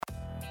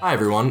Hi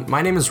everyone,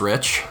 my name is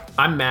Rich.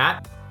 I'm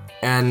Matt.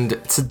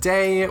 And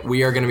today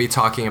we are going to be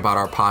talking about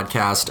our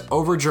podcast,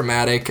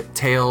 Overdramatic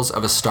Tales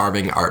of a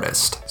Starving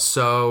Artist.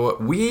 So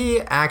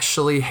we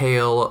actually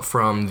hail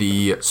from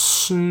the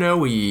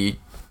snowy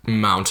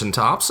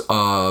mountaintops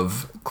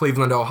of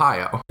Cleveland,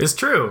 Ohio. It's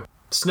true.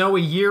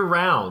 Snowy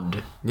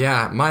year-round.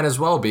 Yeah, might as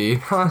well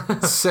be.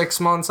 6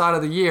 months out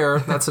of the year,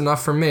 that's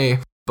enough for me.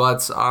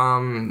 But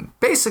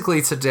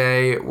basically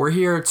today we're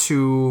here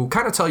to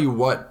kind of tell you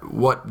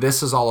what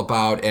this is all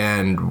about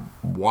and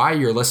why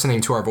you're listening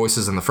to our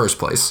voices in the first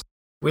place.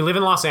 We live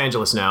in Los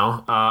Angeles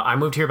now. I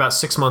moved here about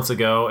 6 months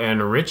ago,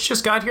 and Rich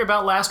just got here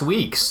about last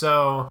week.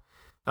 So,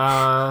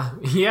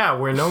 yeah,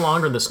 we're no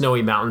longer in the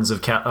snowy mountains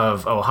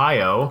of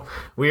Ohio.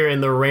 We're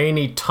in the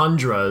rainy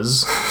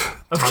tundras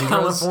of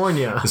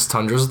California. Is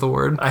tundras the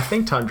word? I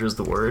think tundra's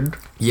the word.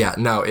 Yeah,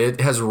 no,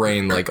 it has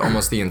rained like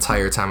almost the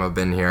entire time I've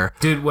been here.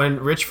 Dude, when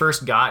Rich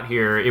first got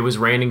here, it was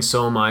raining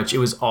so much. It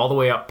was all the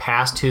way up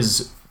past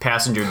his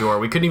passenger door.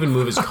 We couldn't even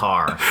move his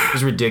car. It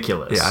was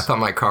ridiculous. Yeah, I thought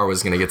my car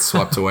was going to get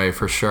swept away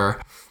for sure.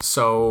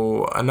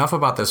 So, enough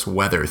about this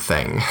weather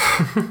thing.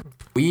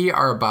 We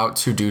are about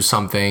to do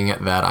something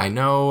that I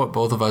know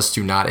both of us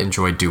do not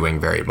enjoy doing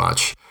very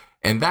much,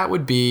 and that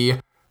would be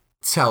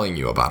telling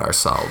you about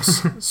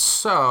ourselves.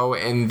 So,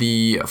 in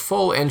the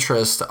full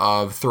interest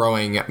of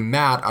throwing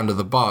Matt under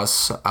the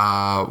bus,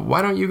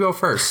 why don't you go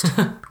first?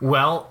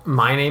 Well,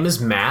 my name is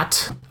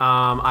Matt.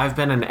 I've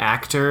been an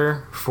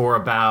actor for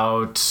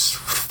about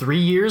 3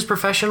 years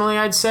professionally,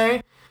 I'd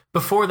say.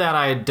 Before that,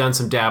 I had done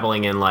some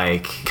dabbling in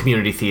like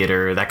community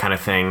theater, that kind of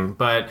thing.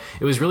 But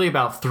it was really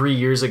about 3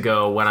 years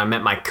ago when I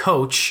met my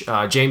coach,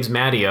 James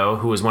Matteo,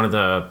 who was one of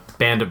the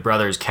Band of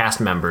Brothers cast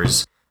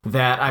members,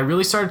 that I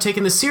really started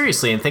taking this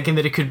seriously and thinking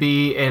that it could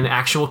be an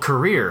actual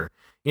career.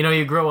 You know,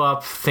 you grow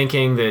up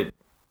thinking that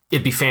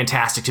it'd be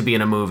fantastic to be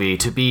in a movie,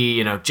 to be,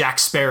 you know, Jack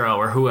Sparrow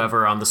or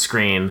whoever on the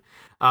screen.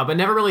 But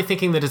never really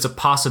thinking that it's a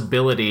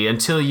possibility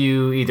until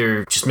you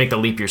either just make the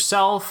leap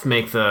yourself,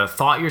 make the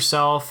thought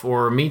yourself,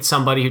 or meet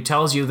somebody who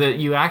tells you that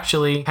you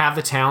actually have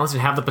the talent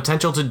and have the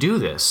potential to do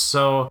this.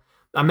 So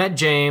I met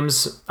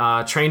James,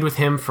 trained with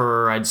him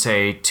for, I'd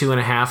say,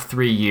 2.5,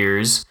 3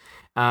 years,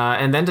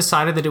 and then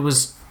decided that it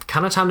was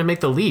kind of time to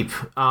make the leap.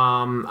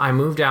 I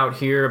moved out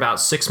here about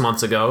 6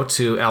 months ago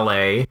to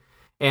LA,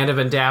 and have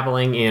been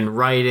dabbling in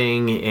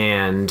writing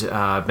and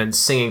been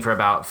singing for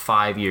about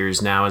 5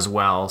 years now as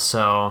well.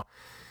 So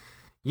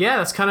yeah,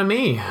 that's kind of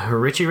me.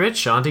 Richie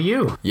Rich, on to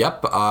you.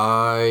 Yep,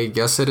 I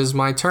guess it is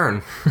my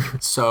turn.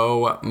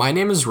 So, my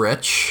name is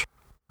Rich.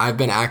 I've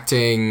been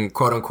acting,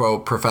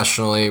 quote-unquote,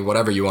 professionally,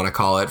 whatever you want to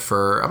call it,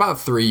 for about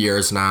 3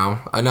 years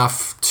now.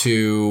 Enough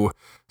to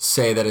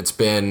say that it's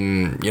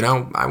been, you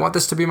know, I want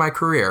this to be my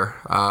career.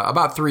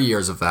 About 3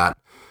 years of that.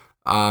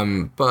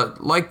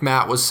 But like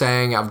Matt was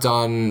saying, I've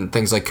done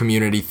things like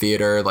community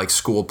theater, like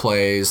school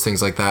plays,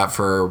 things like that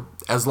for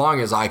as long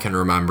as I can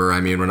remember.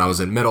 I mean, when I was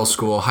in middle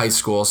school, high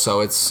school,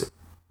 so it's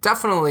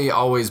definitely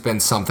always been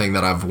something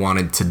that I've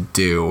wanted to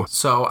do.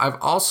 So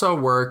I've also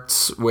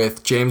worked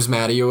with James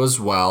Matteo as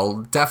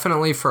well,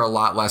 definitely for a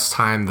lot less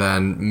time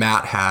than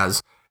Matt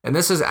has. And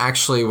this is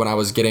actually when I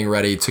was getting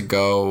ready to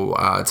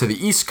go to the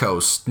East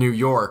Coast, New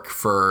York,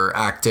 for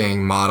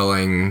acting,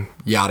 modeling,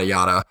 yada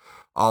yada,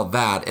 all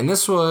that. And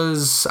this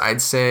was,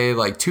 I'd say,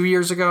 like 2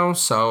 years ago.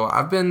 So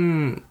I've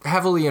been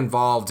heavily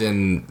involved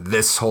in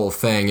this whole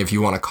thing, if you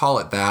want to call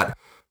it that,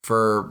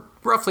 for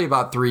roughly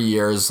about 3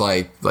 years.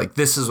 Like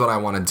this is what I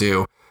want to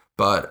do.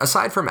 But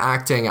aside from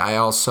acting,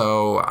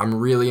 I'm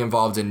really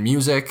involved in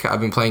music. I've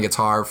been playing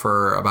guitar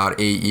for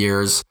about 8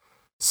 years.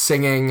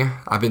 Singing,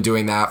 I've been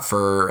doing that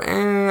for,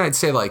 I'd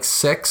say like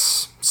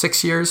six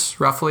years,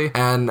 roughly.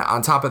 And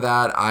on top of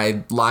that,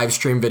 I live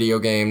stream video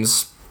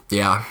games.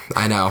 Yeah,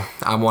 I know.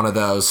 I'm one of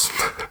those.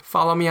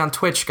 Follow me on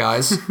Twitch,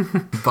 guys.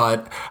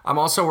 But I'm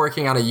also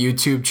working on a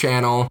YouTube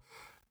channel.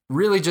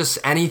 Really just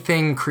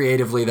anything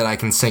creatively that I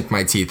can sink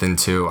my teeth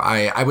into.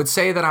 I would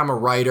say that I'm a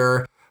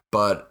writer,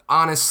 but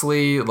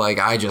honestly, like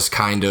I just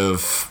kind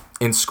of...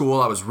 In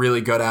school, I was really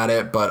good at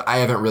it, but I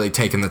haven't really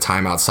taken the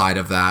time outside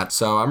of that.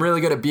 So I'm really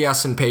good at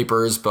BS and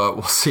papers, but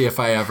we'll see if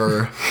I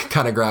ever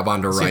kind of grab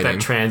onto writing. See if that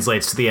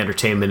translates to the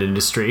entertainment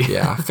industry.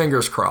 Yeah,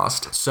 fingers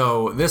crossed.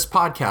 So this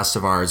podcast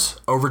of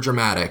ours,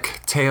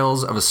 Overdramatic,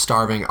 Tales of a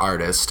Starving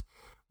Artist,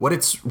 what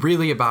it's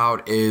really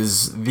about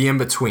is the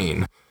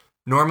in-between.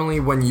 Normally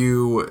when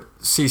you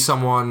see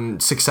someone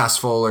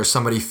successful or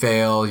somebody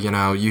fail, you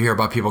know, you hear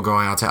about people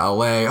going out to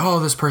LA, oh,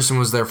 this person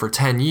was there for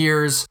 10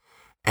 years.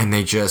 And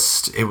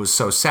it was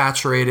so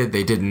saturated,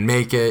 they didn't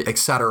make it,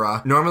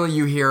 etc. Normally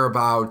you hear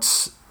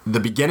about the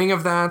beginning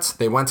of that,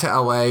 they went to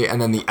LA, and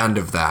then the end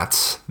of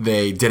that,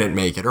 they didn't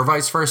make it. Or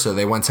vice versa,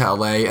 they went to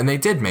LA and they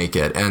did make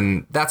it.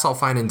 And that's all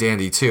fine and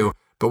dandy too.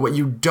 But what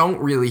you don't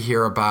really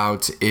hear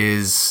about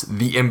is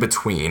the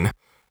in-between.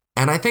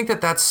 And I think that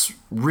that's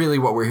really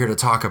what we're here to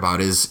talk about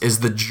is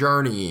the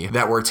journey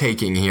that we're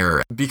taking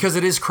here. Because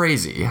it is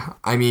crazy.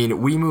 I mean,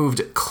 we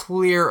moved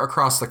clear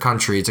across the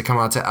country to come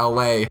out to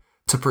LA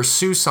to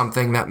pursue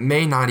something that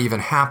may not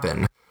even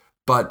happen.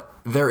 But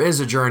there is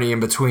a journey in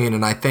between,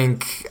 and I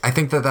think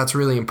that that's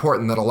really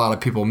important that a lot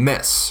of people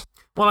miss.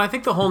 Well, I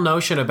think the whole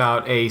notion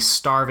about a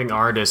starving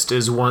artist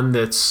is one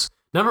that's,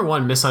 number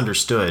one,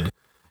 misunderstood.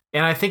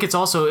 And I think it's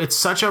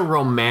such a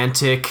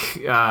romantic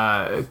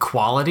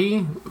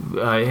quality.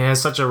 It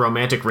has such a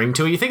romantic ring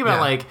to it. You think about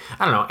like,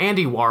 I don't know,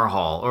 Andy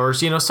Warhol or,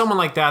 someone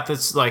like that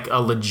that's like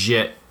a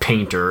legit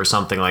painter or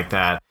something like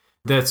that.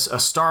 That's a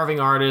starving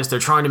artist. They're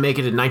trying to make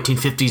it in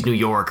 1950s New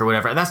York or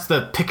whatever. That's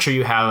the picture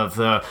you have of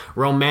the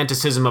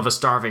romanticism of a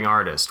starving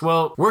artist.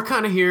 Well, we're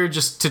kind of here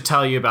just to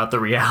tell you about the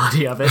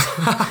reality of it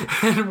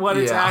and what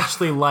it's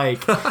actually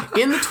like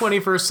in the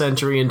 21st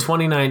century in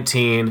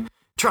 2019,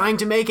 trying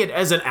to make it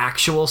as an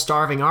actual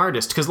starving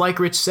artist. Because like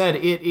Rich said,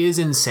 it is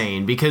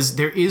insane because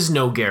there is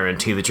no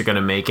guarantee that you're going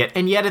to make it.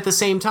 And yet at the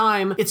same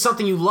time, it's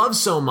something you love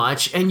so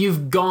much and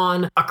you've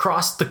gone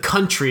across the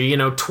country,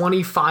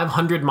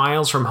 2,500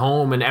 miles from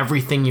home and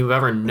everything you've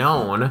ever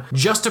known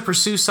just to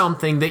pursue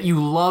something that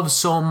you love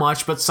so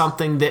much, but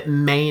something that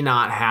may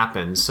not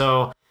happen.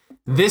 So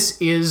this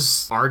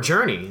is our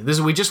journey.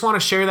 We just want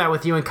to share that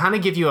with you and kind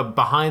of give you a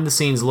behind the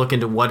scenes look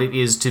into what it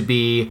is to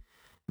be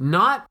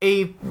not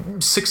a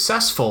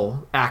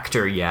successful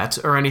actor yet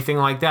or anything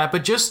like that,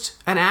 but just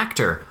an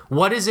actor.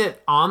 What is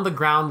it on the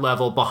ground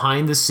level,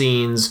 behind the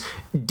scenes,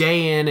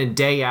 day in and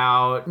day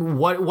out?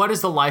 What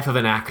does the life of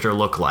an actor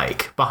look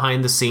like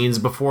behind the scenes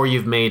before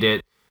you've made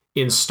it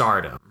in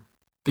stardom?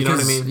 You know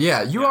what I mean?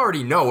 Yeah, you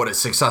already know what a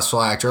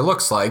successful actor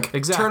looks like.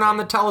 Exactly. Turn on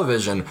the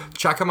television,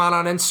 check them out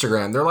on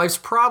Instagram. Their life's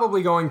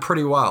probably going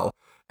pretty well.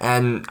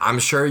 And I'm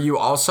sure you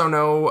also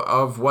know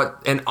of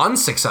what an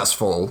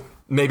unsuccessful,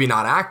 maybe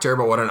not actor,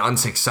 but what an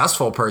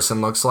unsuccessful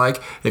person looks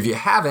like. If you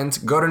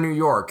haven't, go to New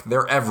York.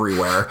 They're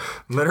everywhere.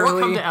 Literally. Or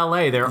come to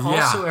LA. They're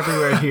also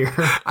everywhere here.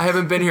 I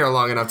haven't been here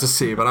long enough to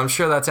see, but I'm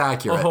sure that's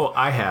accurate. Oh,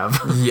 I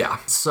have. Yeah.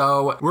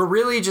 So we're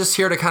really just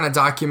here to kind of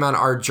document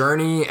our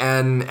journey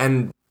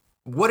and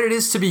what it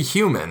is to be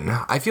human.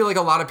 I feel like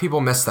a lot of people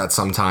miss that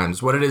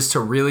sometimes. What it is to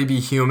really be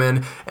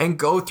human and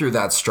go through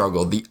that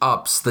struggle, the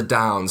ups, the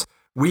downs.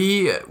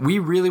 We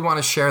really want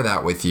to share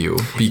that with you.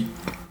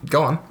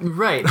 Go on.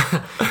 Right.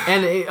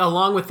 And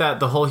along with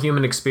that, the whole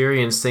human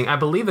experience thing, I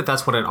believe that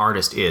that's what an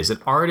artist is. An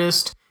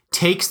artist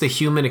takes the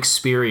human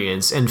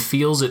experience and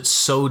feels it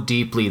so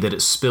deeply that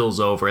it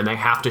spills over, and they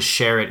have to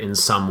share it in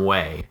some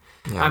way.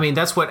 Yeah. I mean,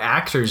 that's what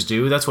actors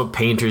do. That's what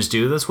painters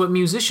do. That's what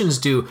musicians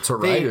do. That's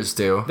what writers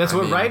do. That's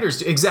what writers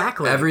do.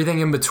 Exactly. Everything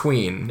in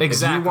between.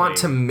 Exactly. If you want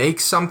to make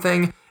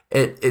something,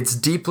 it's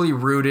deeply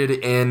rooted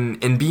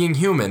in being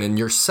human, in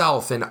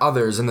yourself, in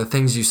others, in the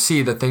things you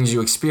see, the things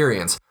you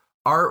experience.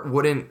 Art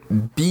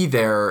wouldn't be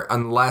there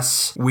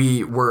unless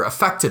we were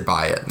affected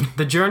by it.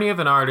 The journey of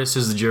an artist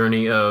is the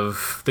journey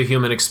of the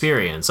human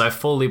experience. I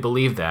fully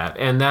believe that.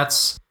 And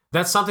that's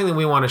something that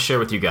we want to share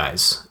with you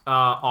guys.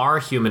 Our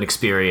human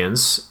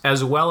experience,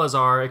 as well as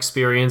our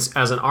experience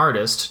as an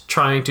artist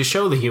trying to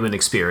show the human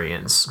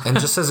experience. And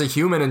just as a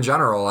human in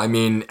general, I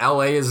mean,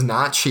 LA is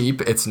not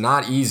cheap. It's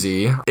not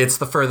easy. It's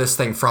the furthest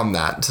thing from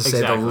that, to say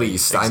the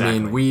least. Exactly. I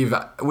mean, we've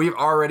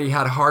already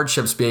had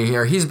hardships being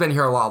here. He's been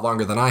here a lot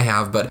longer than I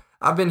have, but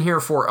I've been here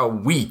for a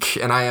week,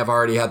 and I have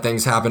already had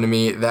things happen to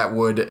me that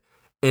would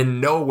in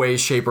no way,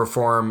 shape, or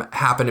form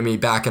happen to me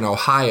back in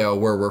Ohio,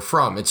 where we're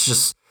from. It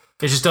just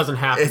doesn't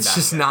happen. It's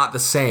just not the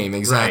same,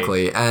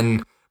 exactly. Right.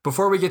 And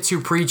before we get too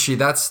preachy,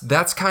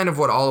 that's kind of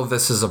what all of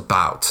this is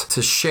about.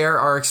 To share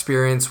our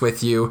experience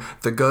with you,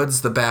 the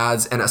goods, the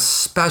bads, and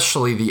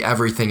especially the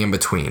everything in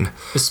between.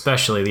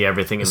 Especially the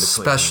everything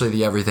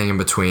in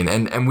between.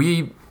 And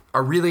we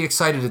are really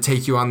excited to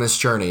take you on this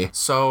journey.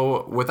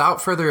 So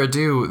without further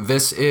ado,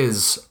 this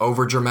is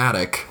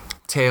Overdramatic,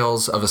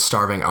 Tales of a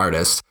Starving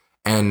Artist.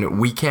 And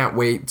we can't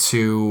wait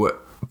to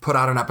put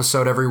out an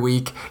episode every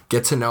week,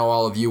 get to know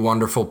all of you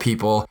wonderful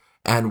people,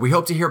 and we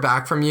hope to hear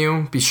back from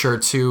you. Be sure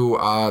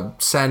to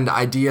send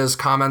ideas,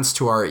 comments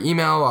to our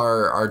email,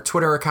 our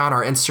Twitter account,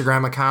 our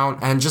Instagram account,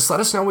 and just let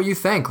us know what you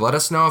think. Let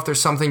us know if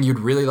there's something you'd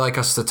really like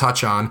us to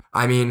touch on.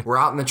 I mean, we're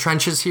out in the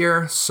trenches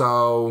here,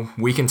 so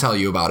we can tell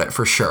you about it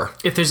for sure.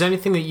 If there's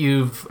anything that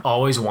you've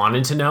always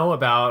wanted to know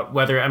about,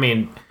 whether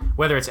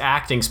it's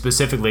acting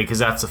specifically, because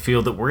that's the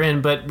field that we're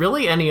in, but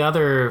really any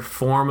other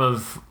form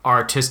of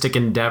artistic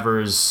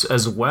endeavors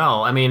as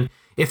well. I mean,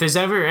 if there's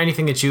ever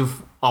anything that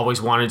you've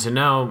always wanted to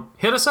know,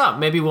 hit us up.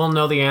 Maybe we'll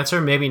know the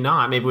answer, maybe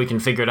not. Maybe we can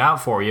figure it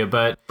out for you,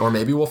 but... Or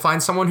maybe we'll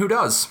find someone who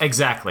does.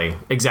 Exactly.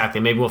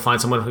 Maybe we'll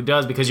find someone who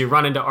does, because you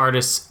run into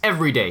artists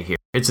every day here.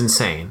 It's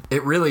insane.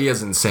 It really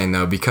is insane,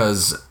 though,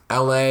 because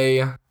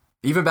LA,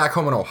 even back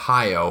home in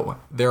Ohio,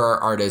 there are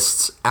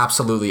artists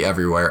absolutely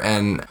everywhere,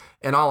 and...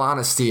 in all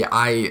honesty,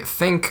 I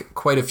think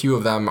quite a few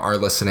of them are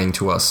listening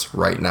to us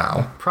right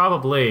now.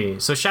 Probably.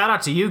 So shout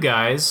out to you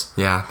guys.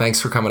 Yeah,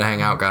 thanks for coming to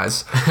hang out,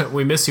 guys.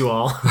 We miss you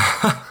all.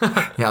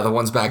 Yeah, the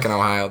ones back in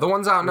Ohio. The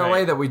ones out in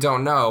LA that we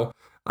don't know.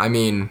 I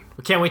mean...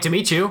 we can't wait to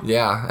meet you.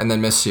 Yeah, and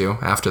then miss you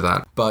after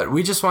that. But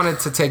we just wanted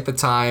to take the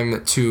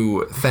time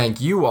to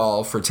thank you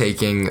all for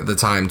taking the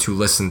time to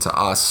listen to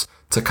us,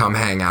 to come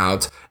hang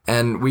out.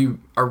 And we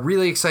are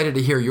really excited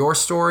to hear your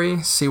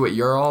story, see what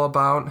you're all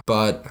about.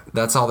 But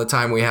that's all the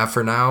time we have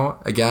for now.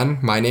 Again,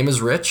 my name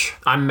is Rich.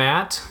 I'm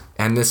Matt.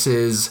 And this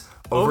is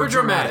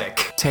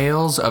Overdramatic.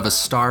 Tales of a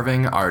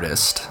Starving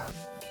Artist.